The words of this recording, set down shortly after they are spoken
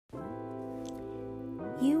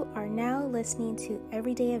You are now listening to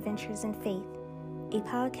Everyday Adventures in Faith, a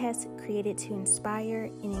podcast created to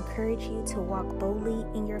inspire and encourage you to walk boldly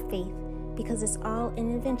in your faith because it's all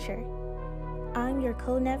an adventure. I'm your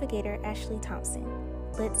co-navigator, Ashley Thompson.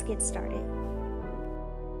 Let's get started.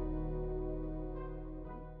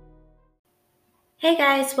 Hey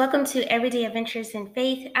guys, welcome to Everyday Adventures in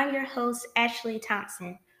Faith. I'm your host, Ashley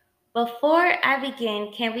Thompson. Before I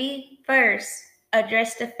begin, can we first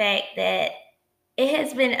address the fact that it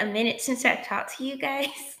has been a minute since I've talked to you guys?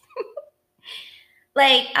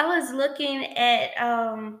 I was looking at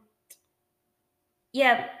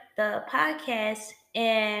the podcast,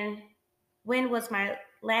 and when was my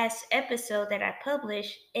last episode that I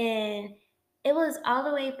published, and it was all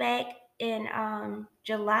the way back in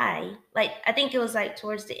July. I think it was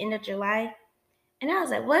towards the end of July. And I was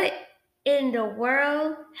like, what in the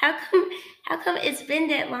world? How come it's been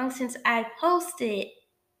that long since I posted?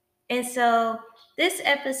 And so this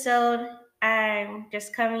episode, I'm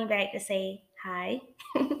just coming back to say hi.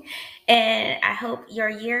 And I hope your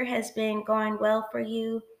year has been going well for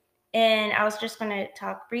you. And I was just going to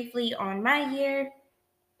talk briefly on my year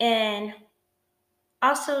and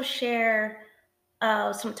also share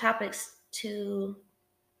some topics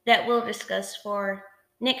that we'll discuss for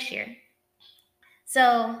next year.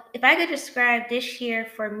 So if I could describe this year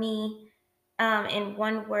for me in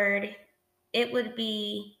one word, it would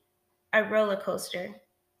be a roller coaster.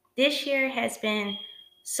 This year has been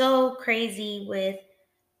so crazy with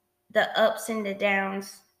the ups and the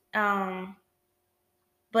downs. But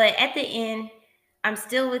at the end, I'm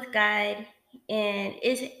still with God, and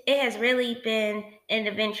it has really been an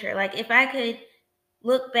adventure. Like if I could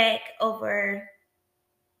look back over,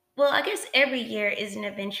 well, I guess every year is an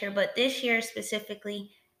adventure, but this year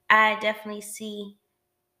specifically, I definitely see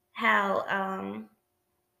how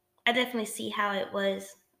it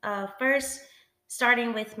was. First,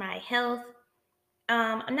 starting with my health.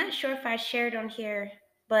 I'm not sure if I shared on here,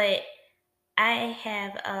 but I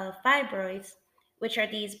have fibroids, which are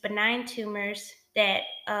these benign tumors that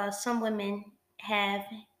some women have,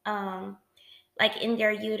 in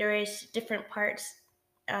their uterus, different parts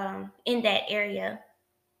in that area.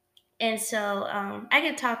 And so I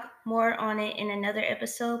could talk more on it in another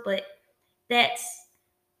episode, but that's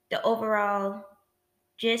the overall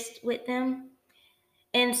gist with them.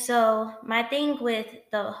 And so my thing with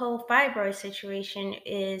the whole fibroid situation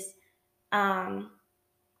is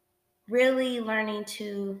really learning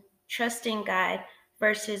to trust in God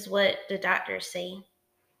versus what the doctors say.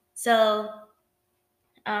 So,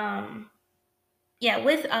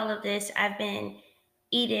 with all of this, I've been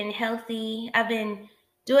eating healthy. I've been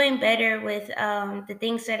doing better with the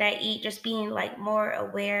things that I eat, just being more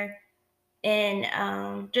aware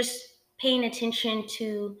and just paying attention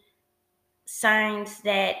to signs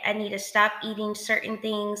that I need to stop eating certain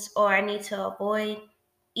things or I need to avoid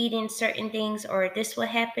eating certain things or this will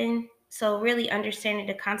happen. So really understanding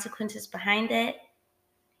the consequences behind that.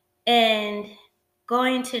 And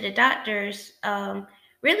going to the doctors,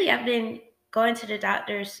 really I've been going to the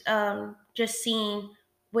doctors, just seeing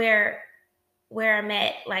where I'm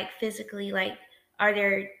at, physically, are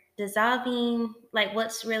there dissolving,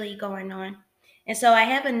 what's really going on. And so I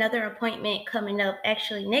have another appointment coming up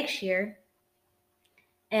actually next year.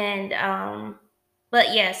 And so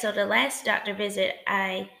the last doctor visit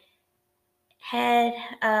I had,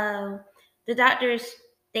 the doctors,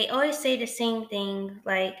 they always say the same thing,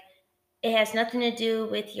 it has nothing to do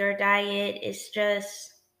with your diet. It's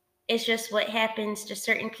just what happens to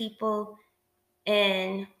certain people,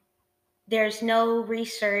 and there's no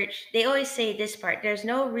research. They always say this part: there's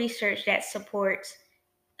no research that supports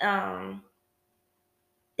that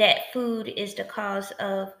food is the cause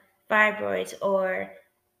of fibroids or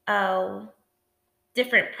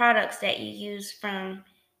different products that you use, from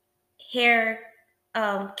hair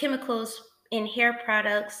chemicals in hair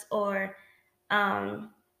products or in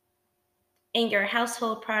your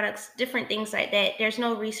household products, different things like that. There's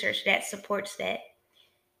no research that supports that.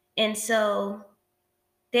 And so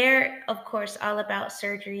they're, of course, all about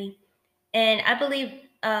surgery. And I believe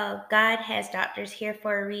God has doctors here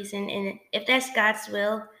for a reason. And if that's God's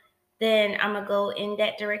will, then I'm going to go in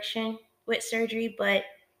that direction with surgery. But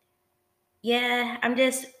yeah, I'm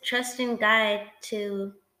just trusting God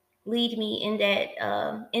to lead me in that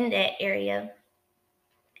area.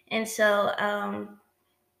 And so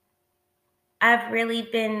I've really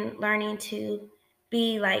been learning to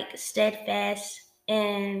be steadfast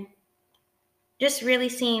and just really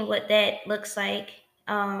seeing what that looks like.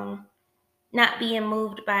 Not being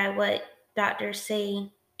moved by what doctors say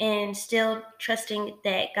and still trusting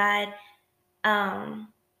that God,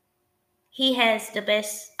 He has the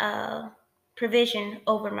best provision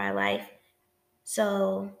over my life.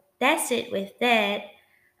 So that's it with that.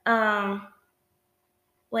 Um,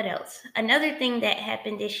 what else? Another thing that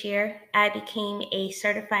happened this year, I became a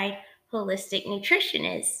certified holistic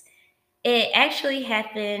nutritionist. It actually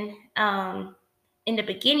happened in the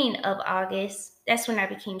beginning of August. That's when I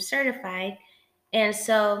became certified. And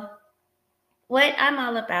so, what I'm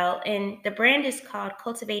all about, and the brand is called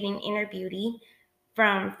Cultivating Inner Beauty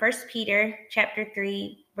from First Peter chapter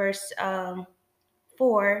 3, verse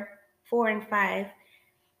 4, 4 and 5.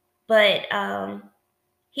 But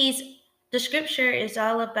he's the scripture is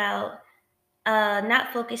all about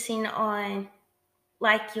not focusing on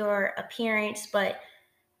like your appearance, but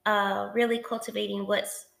really cultivating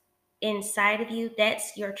what's inside of you.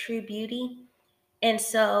 That's your true beauty. And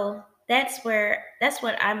so that's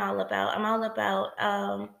what I'm all about. I'm all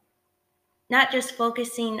about not just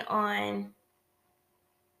focusing on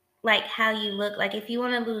like how you look. Like if you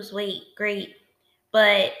want to lose weight, great,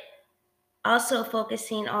 but also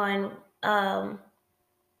focusing on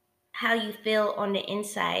how you feel on the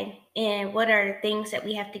inside and what are things that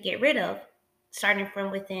we have to get rid of, starting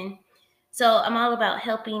from within. So I'm all about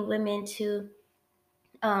helping women to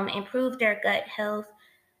improve their gut health,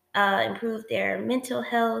 improve their mental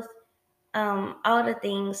health, all the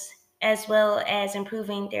things, as well as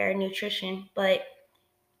improving their nutrition. But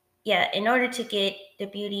yeah, in order to get the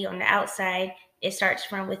beauty on the outside, it starts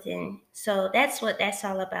from within. So that's what that's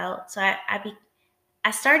all about. So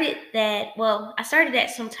I started that. Well, I started that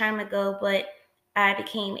some time ago, but I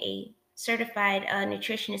became a certified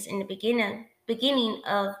nutritionist in the beginning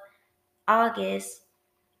of August.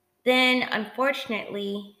 Then,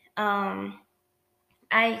 unfortunately, I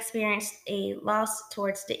experienced a loss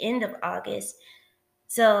towards the end of August.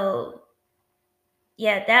 So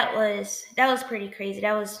yeah, that was pretty crazy.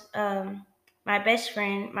 That was my best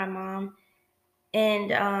friend, my mom,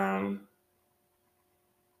 and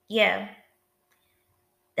yeah,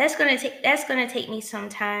 that's gonna take me some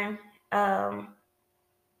time,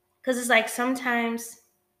 because it's like sometimes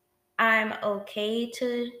I'm okay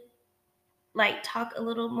to like talk a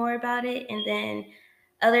little more about it, and then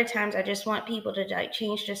other times I just want people to like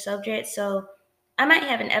change the subject. So I might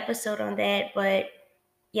have an episode on that, but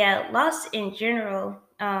yeah, loss in general.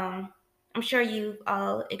 I'm sure you've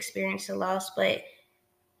all experienced a loss, but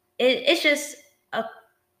it's just a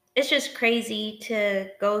it's just crazy to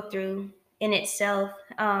go through in itself.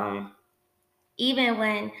 Even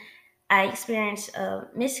when I experienced a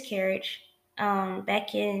miscarriage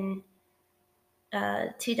back in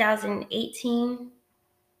 2018,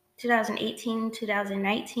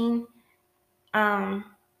 2019. Um,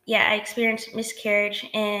 yeah, I experienced miscarriage,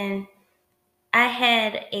 and I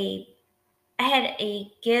had a I had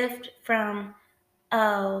a gift from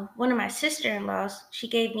one of my sister-in-laws. She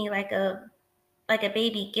gave me like a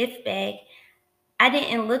baby gift bag. I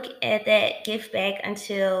didn't look at that gift bag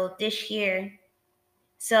until this year.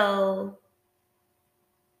 So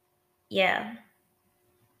yeah,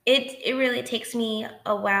 it really takes me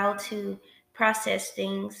a while to process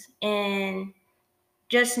things, and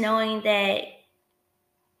just knowing that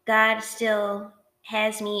God still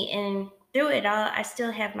has me, and through it all I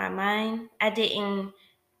still have my mind. I didn't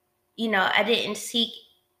seek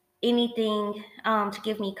anything to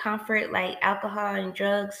give me comfort like alcohol and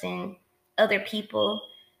drugs and other people.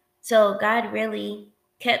 So God really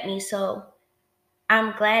kept me. So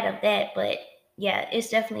I'm glad of that. But yeah, it's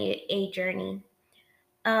definitely a journey.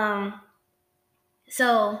 Um,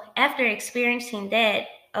 so after experiencing that,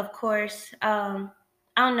 of course, I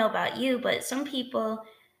don't know about you, but some people,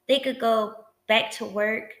 they could go back to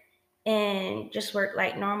work and just work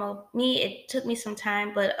like normal. Me, it took me some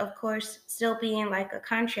time, but of course, still being like a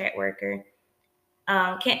contract worker,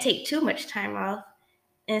 can't take too much time off.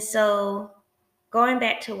 And so going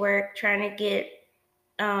back to work, trying to get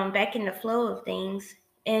back in the flow of things.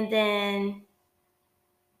 And then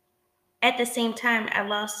at the same time, I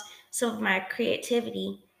lost some of my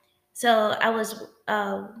creativity. So I was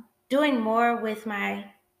doing more with my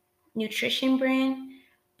nutrition brand,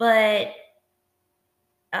 but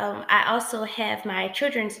I also have my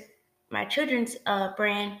children's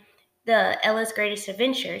brand, the Ella's Greatest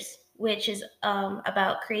Adventures, which is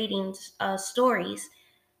about creating stories.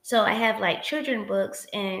 So I have like children books,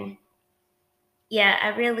 and yeah, I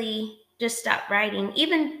really just stopped writing.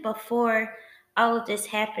 Even before all of this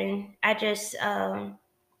happened, I don't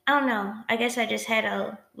know. I guess I just had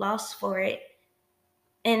a loss for it.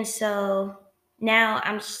 And so now um,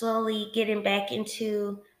 I'm slowly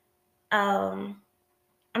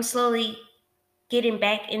getting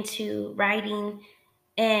back into writing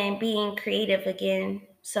and being creative again.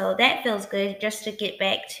 So that feels good just to get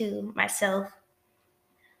back to myself.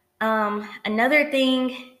 Another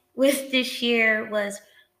thing with this year was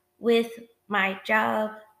with my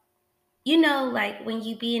job. Like when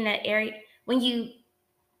you be in an area, when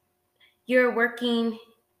you're working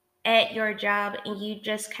at your job and you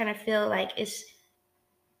just kind of feel like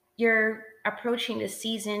you're approaching the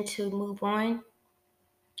season to move on.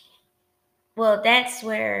 Well, that's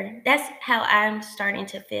how I'm starting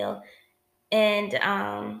to feel. And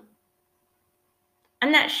I'm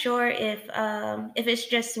not sure if it's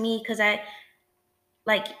just me, because I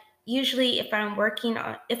like usually if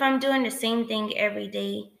I'm doing the same thing every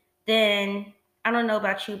day, then I don't know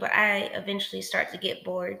about you, but I eventually start to get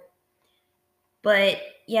bored. But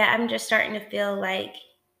yeah, I'm just starting to feel like,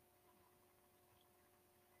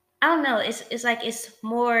 I don't know, it's like it's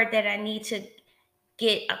more that I need to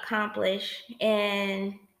get accomplished,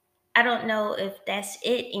 and I don't know if that's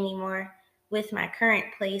it anymore with my current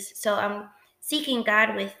place. So I'm seeking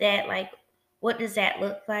God with that, like what does that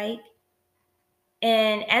look like?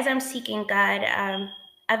 And as I'm seeking God,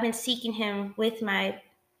 I've been seeking Him with my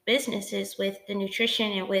businesses, with the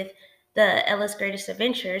nutrition and with the Ella's Greatest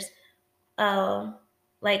Adventures. Uh,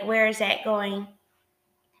 like, where is that going?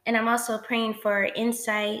 And I'm also praying for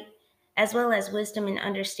insight as well as wisdom and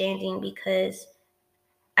understanding, because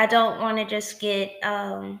I don't want to just get,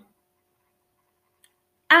 I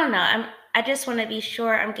don't know, I just want to be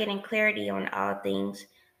sure I'm getting clarity on all things.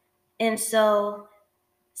 And so,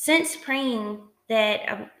 since praying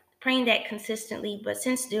that consistently, but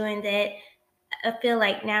since doing that, I feel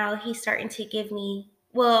like now he's starting to give me,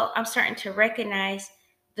 well, I'm starting to recognize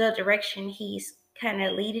the direction he's kind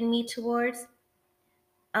of leading me towards.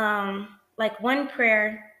 Like one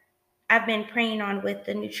prayer I've been praying on with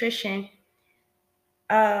the nutrition,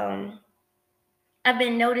 um, I've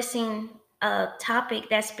been noticing a topic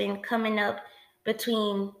that's been coming up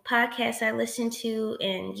between podcasts I listen to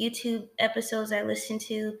and YouTube episodes I listen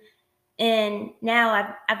to. And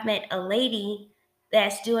now I've met a lady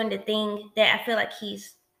that's doing the thing that I feel like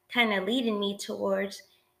he's kind of leading me towards.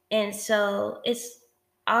 And so it's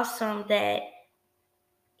awesome that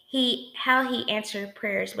how he answered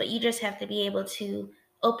prayers, but you just have to be able to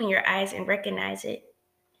open your eyes and recognize it.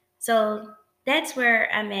 So that's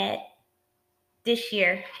where I'm at this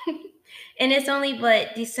year. And it's only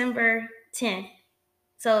but December 10th.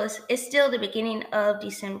 So it's still the beginning of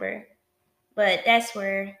December, but that's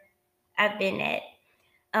where I've been at.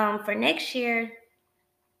 For next year,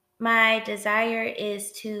 my desire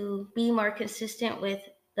is to be more consistent with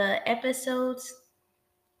the episodes.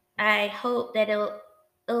 I hope that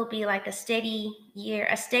it'll be like a steady year,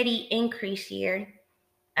 a steady increase year.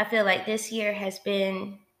 I feel like this year has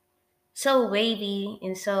been so wavy,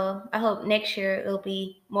 and so I hope next year it'll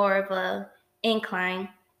be more of a incline.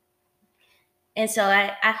 And so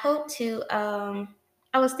I hope to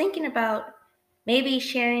I was thinking about maybe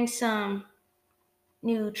sharing some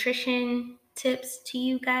nutrition tips to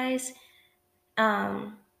you guys.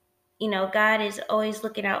 Um, God is always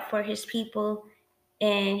looking out for his people,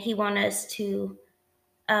 and um, he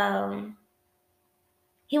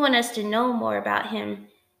want us to know more about him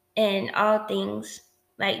in all things,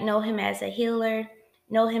 like know him as a healer,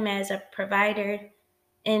 know him as a provider.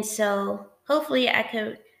 And so hopefully I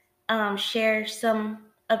could share some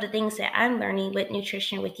of the things that I'm learning with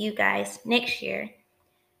nutrition with you guys next year,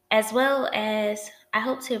 as well as I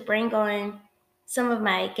hope to bring on some of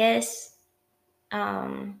my guests.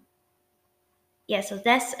 Yeah, so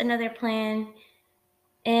that's another plan.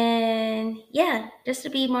 And yeah, just to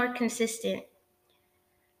be more consistent.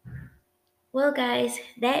 Well, guys,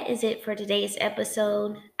 that is it for today's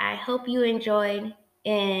episode. I hope you enjoyed,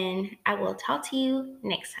 and I will talk to you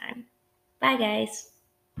next time. Bye, guys.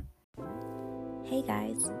 Hey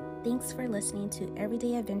guys, thanks for listening to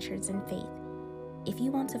Everyday Adventures in Faith. If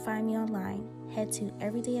you want to find me online, head to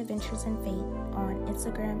Everyday Adventures in Faith on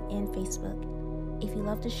Instagram and Facebook. If you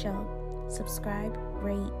love the show, subscribe,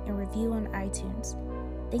 rate, and review on iTunes.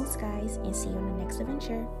 Thanks guys, and see you on the next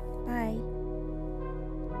adventure. Bye.